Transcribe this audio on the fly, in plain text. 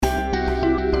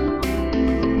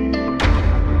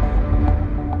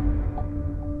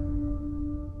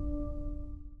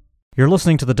You're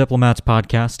listening to the Diplomats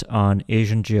podcast on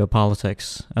Asian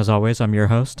geopolitics. As always, I'm your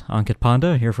host, Ankit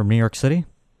Panda, here from New York City.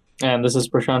 And this is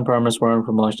Prashant Paramaswaran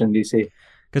from Washington, D.C.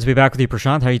 Good to be back with you,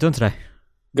 Prashant. How are you doing today?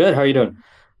 Good. How are you doing?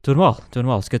 Doing well.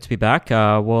 It's good to be back.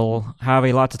 We'll have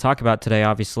a lot to talk about today,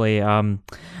 obviously.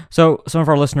 So some of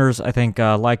our listeners, I think,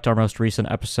 liked our most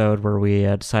recent episode where we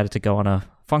decided to go on a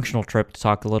functional trip to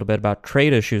talk a little bit about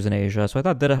trade issues in Asia. So I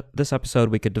thought that this episode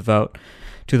we could devote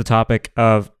to the topic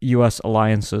of U.S.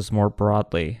 alliances more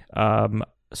broadly,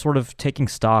 sort of taking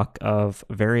stock of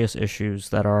various issues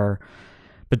that are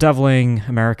bedeviling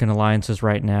American alliances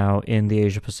right now in the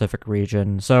Asia-Pacific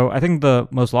region. So I think the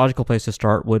most logical place to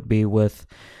start would be with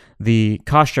the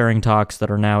cost-sharing talks that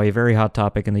are now a very hot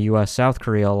topic in the U.S.-South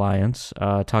Korea alliance.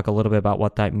 Talk a little bit about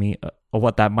what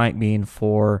that might mean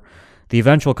for the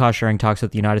eventual cost-sharing talks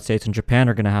that the United States and Japan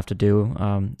are going to have to do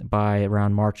by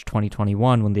around March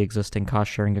 2021 when the existing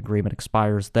cost-sharing agreement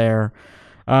expires there.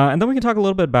 And then we can talk a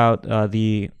little bit about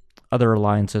the other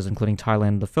alliances, including Thailand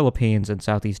and the Philippines and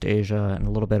Southeast Asia, and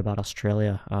a little bit about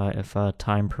Australia, if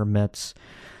time permits.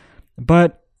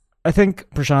 But I think,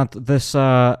 Prashant, this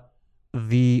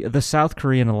the South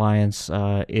Korean alliance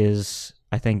is,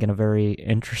 I think, in a very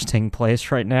interesting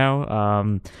place right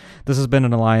now. This has been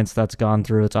an alliance that's gone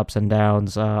through its ups and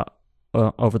downs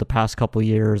over the past couple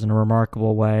years in a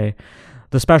remarkable way.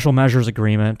 The Special Measures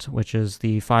Agreement, which is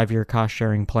the 5-year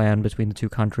cost-sharing plan between the two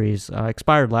countries,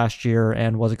 expired last year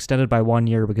and was extended by 1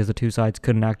 year because the two sides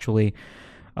couldn't actually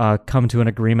come to an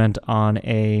agreement on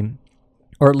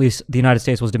or at least the United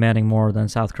States was demanding more than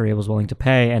South Korea was willing to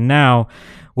pay. And now,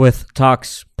 with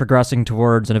talks progressing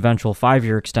towards an eventual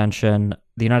 5-year extension,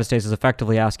 the United States is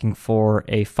effectively asking for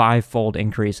a 5-fold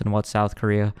increase in what South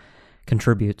Korea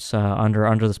contributes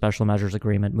under the Special Measures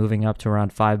Agreement, moving up to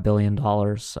around $5 billion.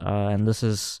 And this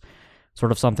is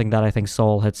sort of something that I think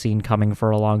Seoul had seen coming for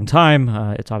a long time.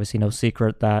 It's obviously no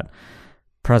secret that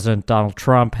President Donald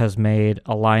Trump has made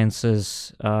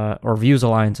alliances or views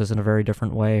alliances in a very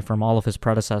different way from all of his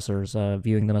predecessors,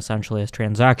 viewing them essentially as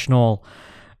transactional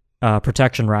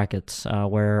protection rackets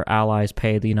where allies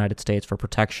pay the United States for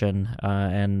protection.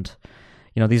 And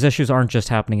these issues aren't just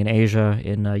happening in Asia.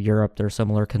 In Europe, there are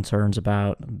similar concerns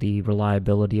about the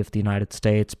reliability of the United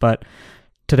States. But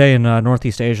today in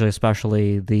Northeast Asia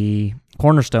especially, the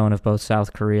cornerstone of both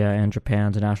South Korea and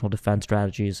Japan's national defense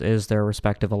strategies is their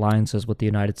respective alliances with the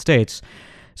United States.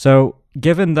 So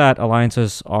given that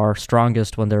alliances are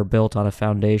strongest when they're built on a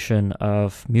foundation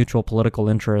of mutual political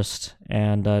interest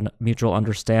and mutual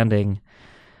understanding,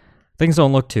 things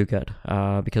don't look too good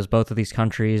because both of these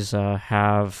countries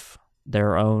have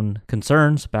their own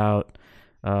concerns about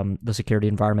the security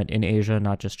environment in Asia,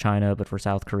 not just China, but for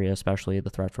South Korea, especially the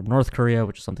threat from North Korea,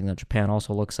 which is something that Japan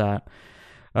also looks at.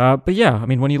 But yeah, I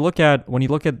mean, when you look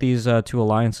at these two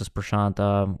alliances,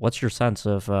 Prashant, what's your sense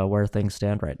of where things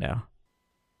stand right now?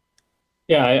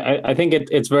 Yeah, I think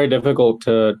it's very difficult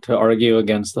to argue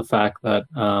against the fact that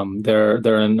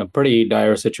they're in a pretty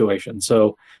dire situation.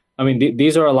 So, I mean,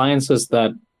 these are alliances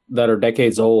that are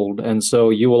decades old, and so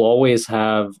you will always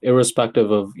have,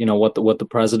 irrespective of what the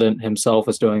president himself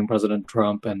is doing, President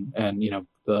Trump, and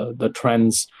the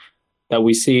trends that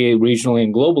we see regionally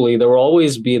and globally, there will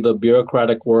always be the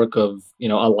bureaucratic work of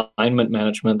alignment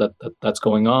management that's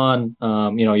going on.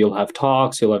 You'll have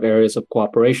talks, you'll have areas of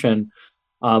cooperation,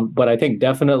 but I think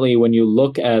definitely when you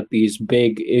look at these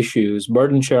big issues,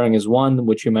 burden sharing is one,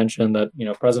 which you mentioned that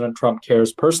President Trump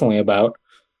cares personally about.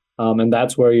 And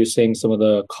that's where you're seeing some of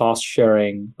the cost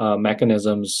sharing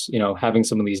mechanisms, having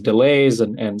some of these delays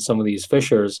and some of these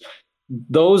fissures.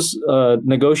 Those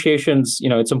negotiations,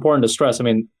 it's important to stress. I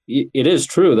mean, it is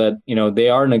true that, they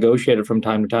are negotiated from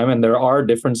time to time, and there are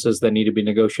differences that need to be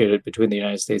negotiated between the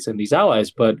United States and these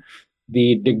allies. But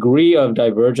the degree of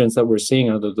divergence that we're seeing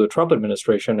under the Trump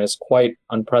administration is quite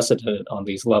unprecedented on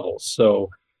these levels. So,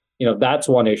 that's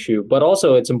one issue. But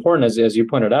also, it's important, as you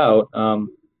pointed out,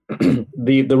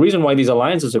 the reason why these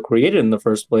alliances are created in the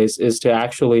first place is to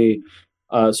actually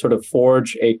sort of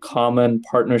forge a common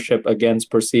partnership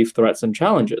against perceived threats and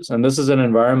challenges. And this is an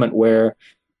environment where,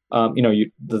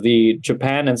 the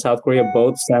Japan and South Korea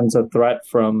both sense a threat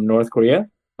from North Korea,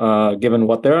 given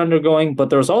what they're undergoing. But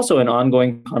there's also an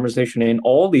ongoing conversation in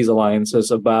all these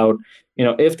alliances about,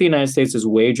 if the United States is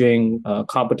waging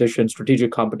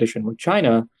strategic competition with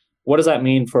China, what does that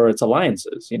mean for its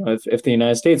alliances? If the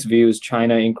United States views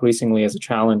China increasingly as a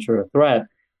challenge or a threat,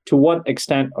 to what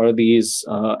extent are these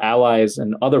allies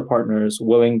and other partners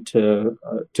willing to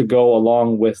go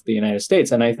along with the United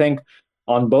States? And I think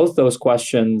on both those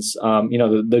questions,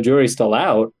 the jury's still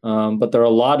out, but there are a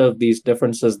lot of these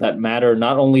differences that matter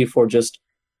not only for just,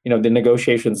 the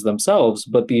negotiations themselves,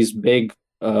 but these big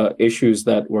issues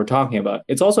that we're talking about.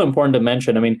 It's also important to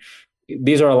mention, I mean,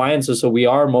 these are alliances, so we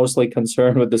are mostly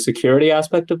concerned with the security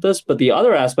aspect of this. But the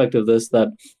other aspect of this that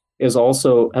is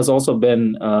also has also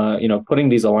been, putting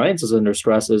these alliances under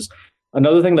stress is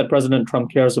another thing that President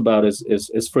Trump cares about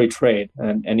is free trade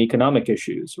and economic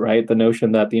issues, right? The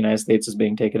notion that the United States is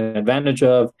being taken advantage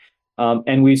of.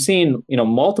 And we've seen,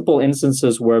 multiple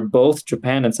instances where both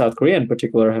Japan and South Korea in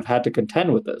particular have had to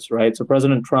contend with this, right? So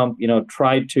President Trump,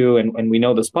 tried to, and we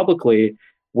know this publicly,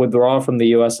 withdraw from the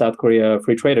U.S. South Korea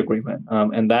free trade agreement,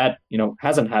 and that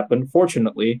hasn't happened,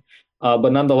 fortunately.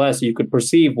 But nonetheless, you could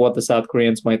perceive what the South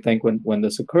Koreans might think when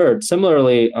this occurred.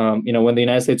 Similarly, when the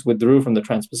United States withdrew from the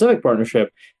Trans-Pacific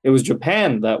Partnership, it was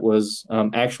Japan that was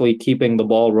actually keeping the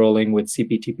ball rolling with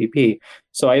CPTPP.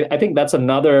 So I think that's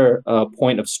another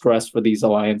point of stress for these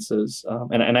alliances,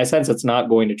 and I sense it's not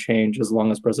going to change as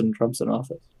long as President Trump's in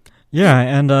office. Yeah,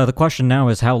 and the question now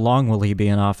is how long will he be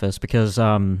in office? Because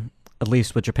at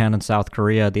least with Japan and South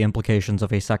Korea, the implications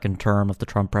of a second term of the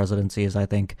Trump presidency is, I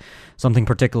think, something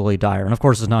particularly dire. And of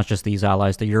course, it's not just these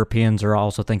allies. The Europeans are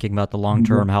also thinking about the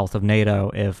long-term health of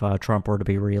NATO if Trump were to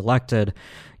be reelected,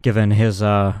 given his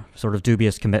sort of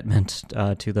dubious commitment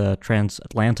to the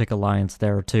transatlantic alliance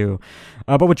there, too.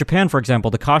 But with Japan, for example,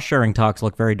 the cost-sharing talks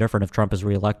look very different if Trump is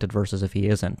reelected versus if he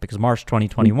isn't. Because March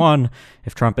 2021,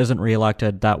 if Trump isn't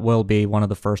reelected, that will be one of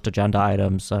the first agenda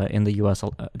items in the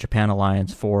U.S.-Japan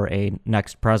alliance for a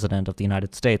next president of the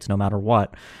United States, no matter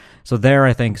what. So there,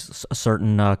 I think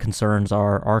certain concerns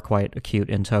are quite acute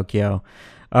in Tokyo.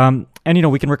 And,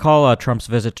 we can recall Trump's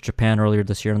visit to Japan earlier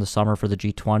this year in the summer for the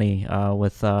G20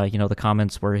 with, the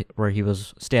comments where he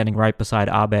was standing right beside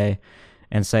Abe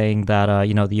and saying that,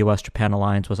 the U.S.-Japan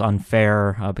alliance was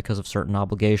unfair because of certain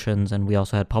obligations. And we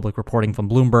also had public reporting from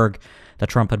Bloomberg that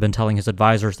Trump had been telling his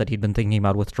advisors that he'd been thinking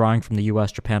about withdrawing from the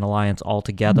U.S.-Japan alliance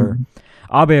altogether.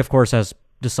 Abe, of course, has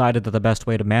decided that the best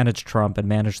way to manage Trump and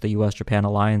manage the U.S.-Japan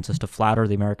alliance is to flatter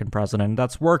the American president.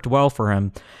 That's worked well for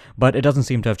him, but it doesn't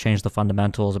seem to have changed the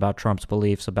fundamentals about Trump's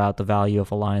beliefs about the value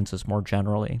of alliances more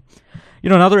generally.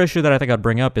 Another issue that I think I'd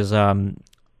bring up is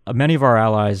many of our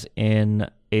allies in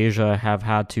Asia have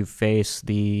had to face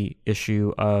the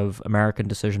issue of American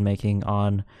decision-making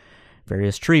on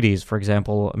various treaties. For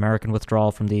example, American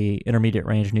withdrawal from the Intermediate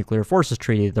Range Nuclear Forces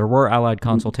Treaty. There were Allied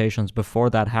consultations before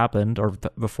that happened, or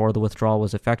before the withdrawal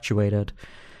was effectuated.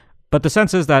 But the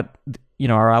sense is that,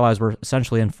 our allies were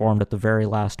essentially informed at the very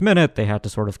last minute. They had to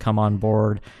sort of come on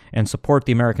board and support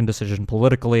the American decision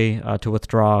politically to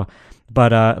withdraw.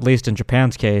 But at least in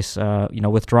Japan's case,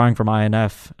 withdrawing from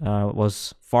INF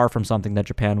was far from something that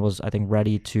Japan was, I think,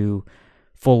 ready to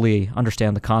fully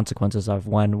understand the consequences of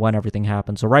when everything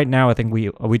happened. So right now, I think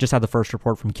we just had the first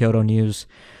report from Kyodo News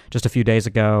just a few days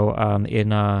ago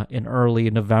in early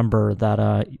November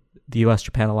that the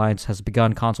U.S.-Japan alliance has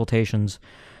begun consultations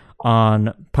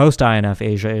on post-INF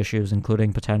Asia issues,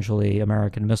 including potentially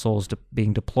American missiles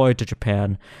being deployed to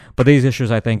Japan. But these issues,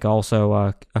 I think,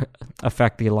 also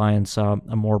affect the alliance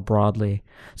more broadly.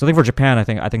 So I think for Japan,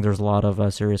 I think there's a lot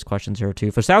of serious questions here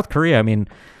too. For South Korea, I mean,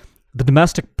 the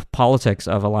domestic politics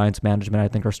of alliance management, I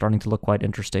think, are starting to look quite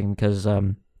interesting because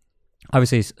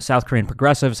obviously South Korean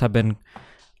progressives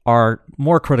are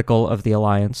more critical of the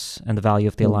alliance and the value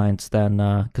of the alliance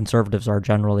than conservatives are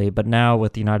generally. But now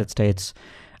with the United States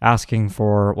asking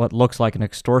for what looks like an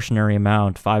extortionary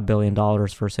amount, $5 billion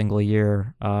for a single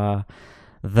year,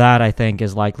 that I think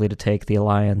is likely to take the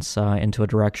alliance into a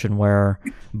direction where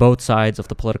both sides of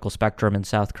the political spectrum in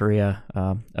South Korea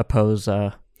oppose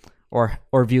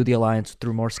or view the alliance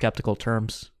through more skeptical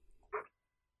terms.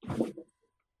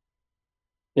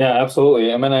 Yeah,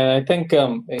 absolutely. I mean, I think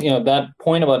that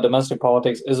point about domestic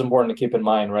politics is important to keep in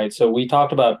mind, right? So we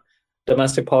talked about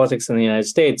domestic politics in the United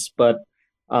States, but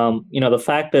the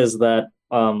fact is that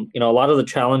a lot of the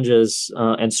challenges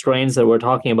and strains that we're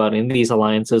talking about in these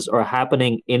alliances are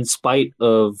happening in spite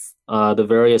of the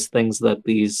various things that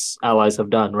these allies have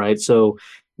done, right? So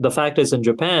the fact is, in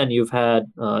Japan, you've had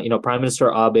Prime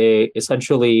Minister Abe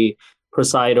essentially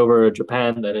preside over a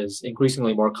Japan that is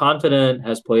increasingly more confident,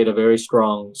 has played a very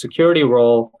strong security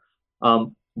role.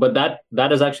 But that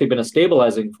has actually been a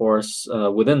stabilizing force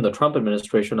within the Trump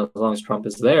administration as long as Trump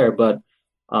is there. But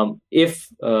if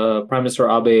Prime Minister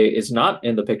Abe is not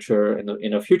in the picture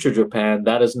in a future Japan,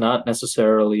 that is not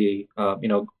necessarily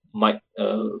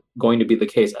going to be the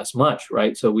case as much,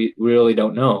 right? So we really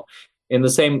don't know. In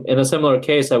a similar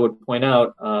case, I would point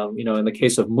out, in the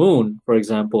case of Moon, for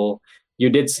example, you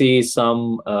did see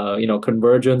some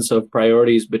convergence of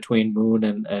priorities between Moon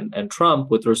and Trump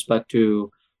with respect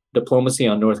to diplomacy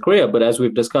on North Korea. But as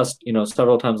we've discussed,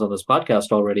 several times on this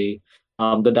podcast already,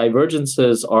 the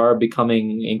divergences are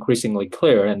becoming increasingly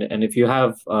clear. And if you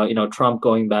have, Trump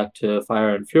going back to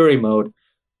fire and fury mode,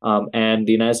 and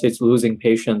the United States losing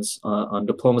patience on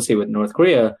diplomacy with North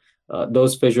Korea,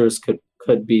 those fissures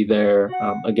could be there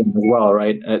again as well,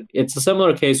 right? It's a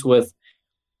similar case with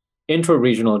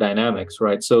intra-regional dynamics,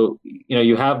 right? So,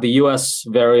 you have the U.S.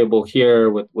 variable here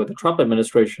with the Trump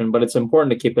administration, but it's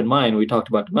important to keep in mind, we talked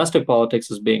about domestic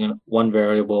politics as being one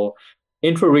variable.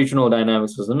 Intra-regional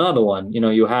dynamics is another one.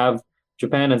 You have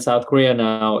Japan and South Korea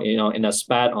now, in a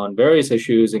spat on various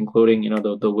issues, including,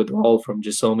 the withdrawal from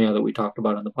GSOMIA that we talked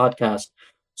about on the podcast.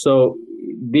 So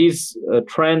these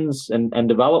trends and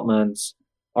developments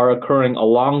are occurring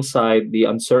alongside the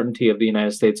uncertainty of the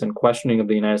United States and questioning of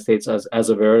the United States as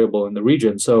a variable in the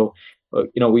region. So,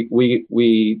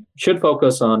 we should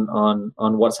focus on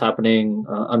what's happening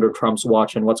under Trump's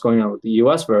watch and what's going on with the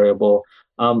U.S. variable.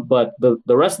 But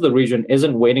the rest of the region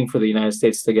isn't waiting for the United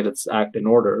States to get its act in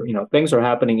order. Things are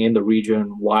happening in the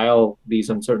region while these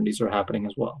uncertainties are happening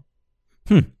as well.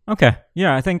 Okay.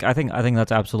 Yeah, I think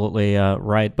that's absolutely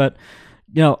right. But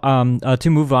to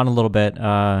move on a little bit,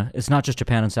 it's not just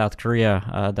Japan and South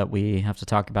Korea that we have to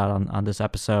talk about on this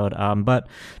episode. But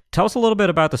tell us a little bit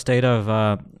about the state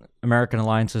of American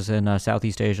alliances in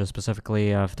Southeast Asia,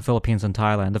 specifically the Philippines and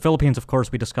Thailand. The Philippines, of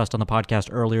course, we discussed on the podcast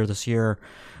earlier this year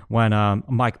when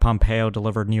Mike Pompeo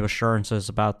delivered new assurances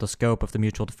about the scope of the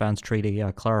Mutual Defense Treaty,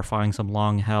 clarifying some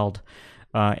long-held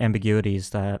ambiguities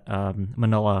that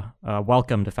Manila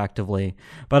welcomed effectively.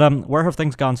 But where have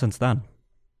things gone since then?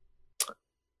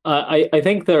 I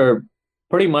think they're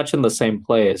pretty much in the same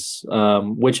place,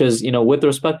 which is, with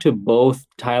respect to both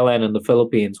Thailand and the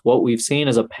Philippines, what we've seen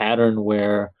is a pattern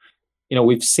where,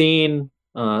 we've seen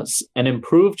an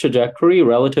improved trajectory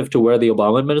relative to where the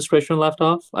Obama administration left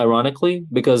off, ironically,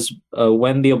 because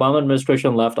when the Obama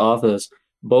administration left office,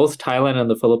 both Thailand and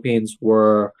the Philippines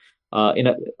were in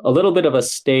a little bit of a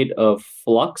state of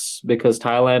flux, because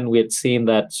Thailand, we had seen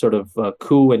that sort of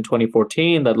coup in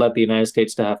 2014 that led the United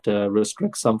States to have to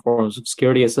restrict some forms of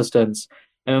security assistance.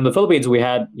 And in the Philippines, we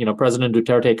had, President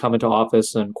Duterte come into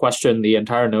office and question the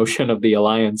entire notion of the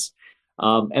alliance.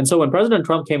 And so when President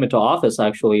Trump came into office,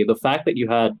 actually, the fact that you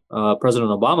had President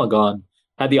Obama gone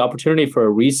had the opportunity for a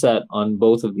reset on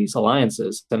both of these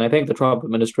alliances. And I think the Trump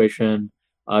administration,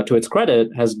 to its credit,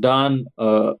 has done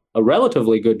a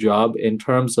relatively good job in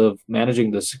terms of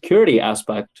managing the security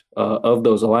aspect of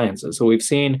those alliances. So we've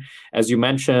seen, as you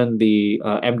mentioned, the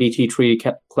MDT treaty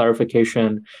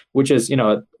clarification, which is,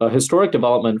 a historic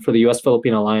development for the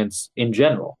U.S.-Philippine alliance in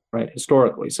general, right,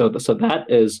 historically. So that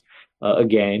is a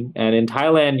gain. And in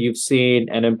Thailand, you've seen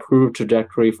an improved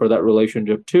trajectory for that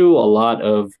relationship too. A lot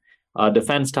of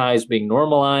defense ties being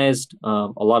normalized,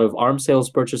 a lot of arms sales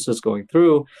purchases going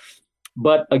through.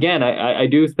 But again, I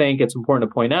do think it's important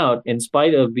to point out, in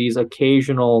spite of these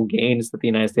occasional gains that the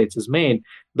United States has made,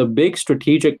 the big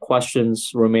strategic questions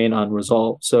remain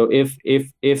unresolved. So if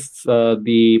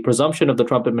the presumption of the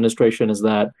Trump administration is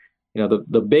that,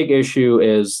 the big issue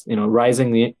is,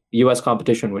 rising the U.S.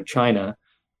 competition with China,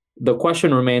 the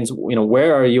question remains,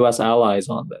 where are U.S. allies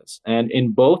on this? And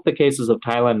in both the cases of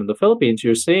Thailand and the Philippines,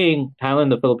 you're seeing Thailand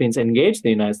and the Philippines engage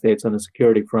the United States on the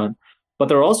security front, but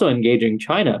they're also engaging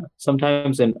China,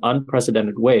 sometimes in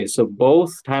unprecedented ways. So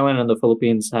both Thailand and the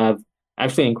Philippines have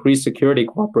actually increased security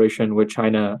cooperation with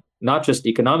China, not just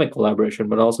economic collaboration,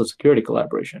 but also security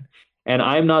collaboration. And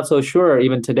I'm not so sure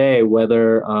even today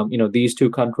whether, these two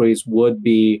countries would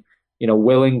be,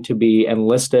 willing to be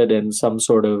enlisted in some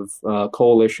sort of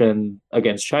coalition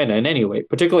against China in any way,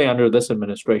 particularly under this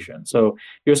administration. So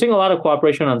you're seeing a lot of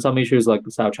cooperation on some issues like the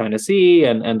South China Sea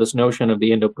and this notion of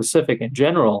the Indo-Pacific in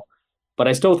general. But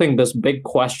I still think this big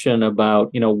question about,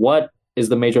 what is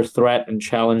the major threat and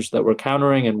challenge that we're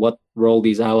countering and what role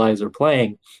these allies are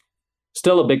playing,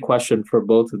 still a big question for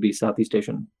both of these Southeast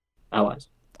Asian allies.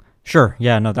 Sure.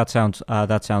 Yeah, no, that sounds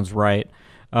right.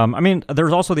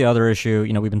 There's also the other issue,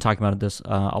 we've been talking about this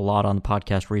a lot on the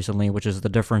podcast recently, which is the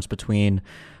difference between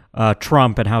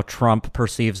Trump and how Trump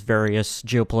perceives various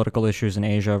geopolitical issues in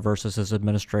Asia versus his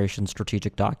administration's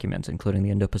strategic documents, including the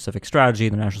Indo-Pacific Strategy,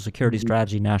 the National Security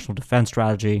Strategy, National Defense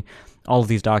Strategy. All of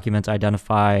these documents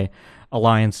identify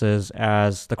alliances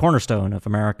as the cornerstone of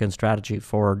American strategy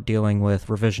for dealing with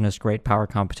revisionist great power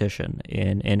competition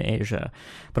in Asia.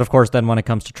 But of course, then when it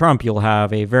comes to Trump, you'll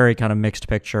have a very kind of mixed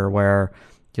picture where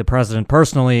the president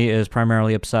personally is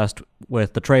primarily obsessed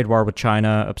with the trade war with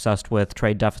China, obsessed with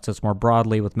trade deficits more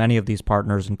broadly with many of these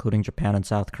partners, including Japan and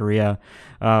South Korea.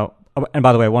 and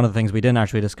by the way, one of the things we didn't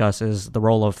actually discuss is the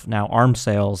role of now arms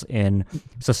sales in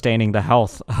sustaining the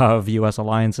health of U.S.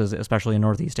 alliances, especially in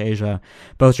Northeast Asia.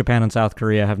 Both Japan and South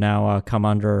Korea have now come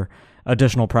under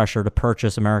additional pressure to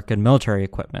purchase American military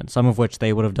equipment, some of which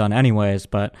they would have done anyways,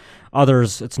 but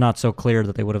others, it's not so clear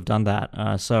that they would have done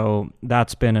that. So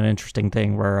that's been an interesting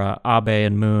thing where Abe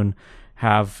and Moon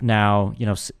have now,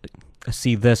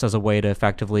 see this as a way to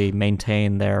effectively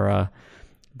maintain their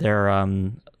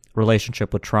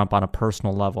relationship with Trump on a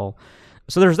personal level.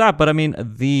 So there's that, but I mean,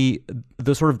 the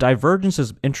sort of divergence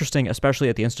is interesting, especially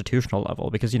at the institutional level,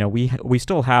 because we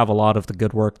still have a lot of the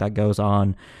good work that goes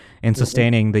on in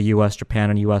sustaining the U.S.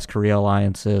 Japan and U.S. Korea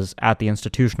alliances at the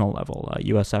institutional level.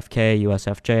 USFK,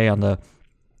 USFJ. On the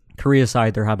Korea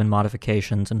side, there have been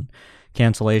modifications and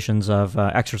cancellations of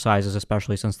exercises,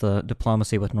 especially since the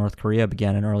diplomacy with North Korea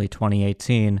began in early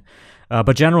 2018.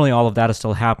 But generally, all of that is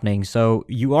still happening. So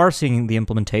you are seeing the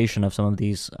implementation of some of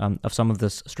these, of some of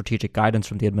this strategic guidance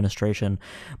from the administration.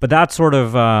 But that sort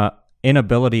of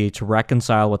inability to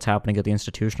reconcile what's happening at the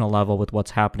institutional level with what's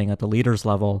happening at the leaders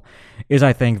level is,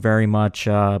 I think, very much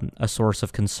a source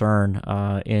of concern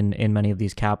in many of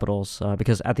these capitals.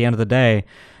 Because at the end of the day,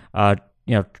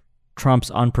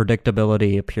 Trump's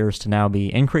unpredictability appears to now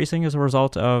be increasing as a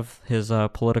result of his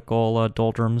political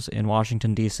doldrums in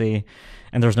Washington, D.C.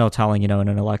 And there's no telling, in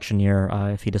an election year,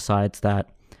 if he decides that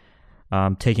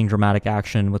taking dramatic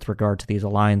action with regard to these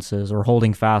alliances or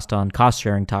holding fast on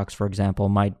cost-sharing talks, for example,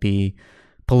 might be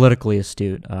politically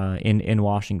astute in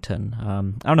Washington.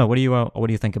 I don't know. What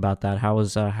do you think about that? How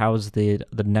is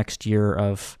the next year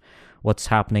of what's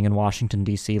happening in Washington,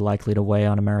 D.C. likely to weigh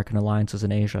on American alliances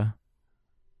in Asia?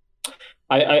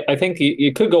 I think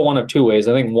you could go one of two ways.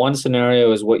 I think one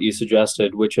scenario is what you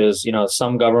suggested, which is,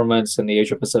 some governments in the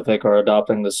Asia Pacific are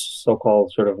adopting this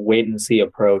so-called sort of wait and see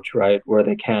approach, right? Where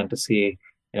they can to see,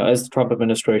 is the Trump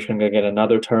administration going to get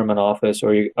another term in office, or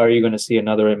are you going to see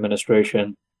another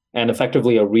administration and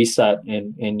effectively a reset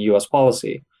in U.S.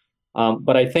 policy?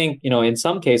 But I think, in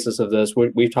some cases of this,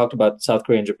 we've talked about South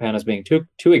Korea and Japan as being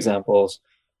two examples.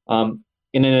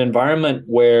 In an environment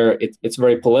where it's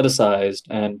very politicized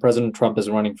and President Trump is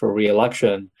running for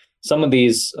re-election, some of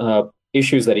these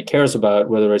issues that he cares about,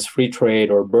 whether it's free trade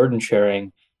or burden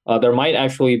sharing, there might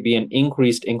actually be an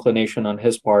increased inclination on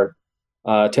his part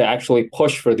to actually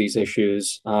push for these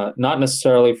issues, not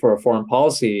necessarily for a foreign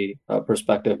policy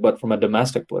perspective, but from a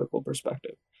domestic political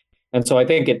perspective. And so I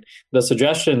think the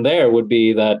suggestion there would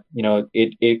be that,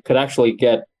 it could actually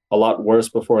get a lot worse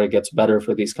before it gets better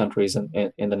for these countries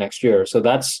in the next year. So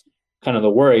that's kind of the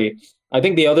worry. I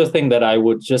think the other thing that I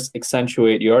would just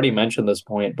accentuate, you already mentioned this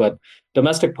point, but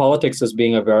domestic politics as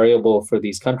being a variable for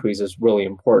these countries is really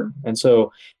important. And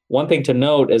so one thing to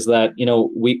note is that,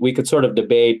 we could sort of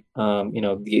debate,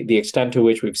 the extent to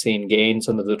which we've seen gains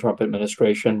under the Trump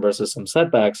administration versus some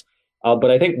setbacks. But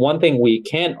I think one thing we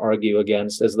can't argue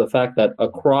against is the fact that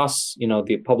across,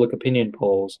 the public opinion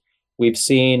polls, we've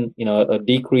seen, a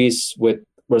decrease with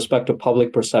respect to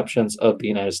public perceptions of the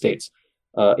United States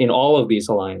in all of these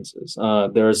alliances.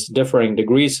 There's differing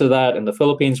degrees to that. In the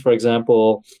Philippines, for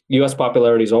example, U.S.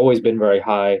 popularity has always been very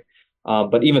high.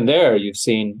 But even there, you've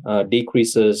seen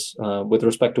decreases with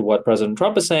respect to what President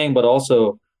Trump is saying, but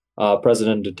also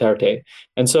President Duterte.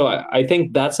 And so I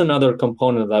think that's another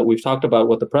component of that. We've talked about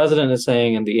what the president is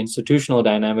saying and the institutional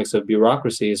dynamics of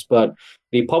bureaucracies, but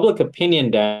the public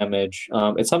opinion damage,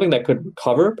 it's something that could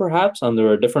recover perhaps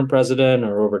under a different president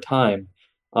or over time.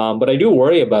 But I do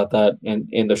worry about that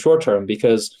in the short term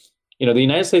because, the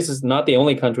United States is not the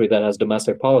only country that has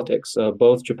domestic politics.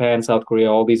 Both Japan, South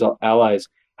Korea, all these allies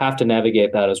have to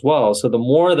navigate that as well. So the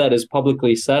more that is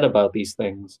publicly said about these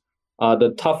things,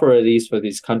 the tougher it is for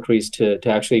these countries to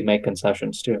actually make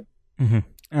concessions too. Mm-hmm.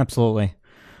 Absolutely.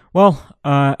 Well,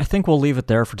 I think we'll leave it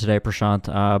there for today, Prashant.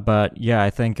 But yeah, I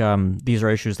think these are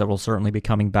issues that we'll certainly be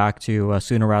coming back to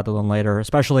sooner rather than later.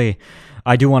 Especially,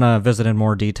 I do want to visit in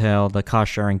more detail the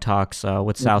cost-sharing talks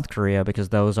with South Korea, because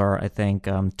those are, I think,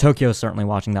 Tokyo is certainly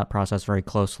watching that process very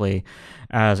closely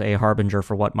as a harbinger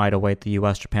for what might await the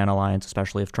U.S.-Japan alliance,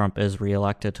 especially if Trump is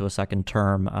reelected to a second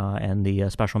term, and the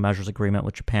special measures agreement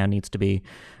with Japan needs to be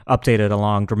updated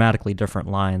along dramatically different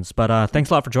lines. But thanks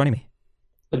a lot for joining me.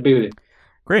 Good to be with you.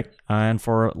 Great. And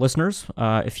for listeners,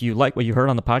 if you like what you heard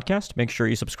on the podcast, make sure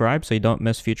you subscribe so you don't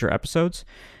miss future episodes.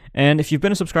 And if you've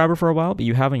been a subscriber for a while, but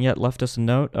you haven't yet left us a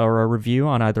note or a review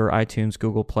on either iTunes,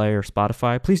 Google Play, or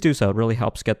Spotify, please do so. It really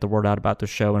helps get the word out about the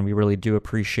show, and we really do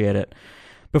appreciate it.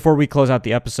 Before we close out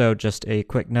the episode, just a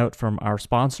quick note from our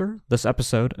sponsor. This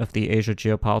episode of the Asia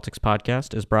Geopolitics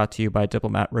Podcast is brought to you by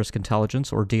Diplomat Risk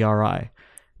Intelligence, or DRI.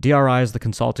 DRI is the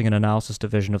consulting and analysis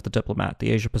division of The Diplomat,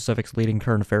 the Asia Pacific's leading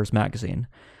current affairs magazine.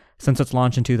 Since its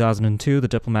launch in 2002, The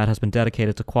Diplomat has been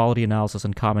dedicated to quality analysis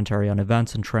and commentary on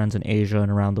events and trends in Asia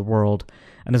and around the world,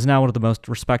 and is now one of the most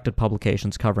respected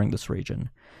publications covering this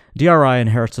region. DRI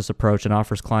inherits this approach and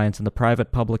offers clients in the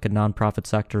private, public, and nonprofit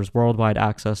sectors worldwide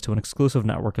access to an exclusive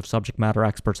network of subject matter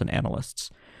experts and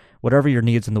analysts. Whatever your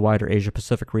needs in the wider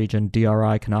Asia-Pacific region,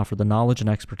 DRI can offer the knowledge and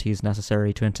expertise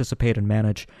necessary to anticipate and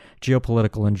manage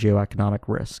geopolitical and geoeconomic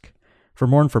risk. For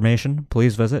more information,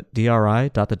 please visit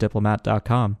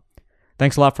dri.thediplomat.com.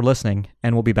 Thanks a lot for listening,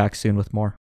 and we'll be back soon with more.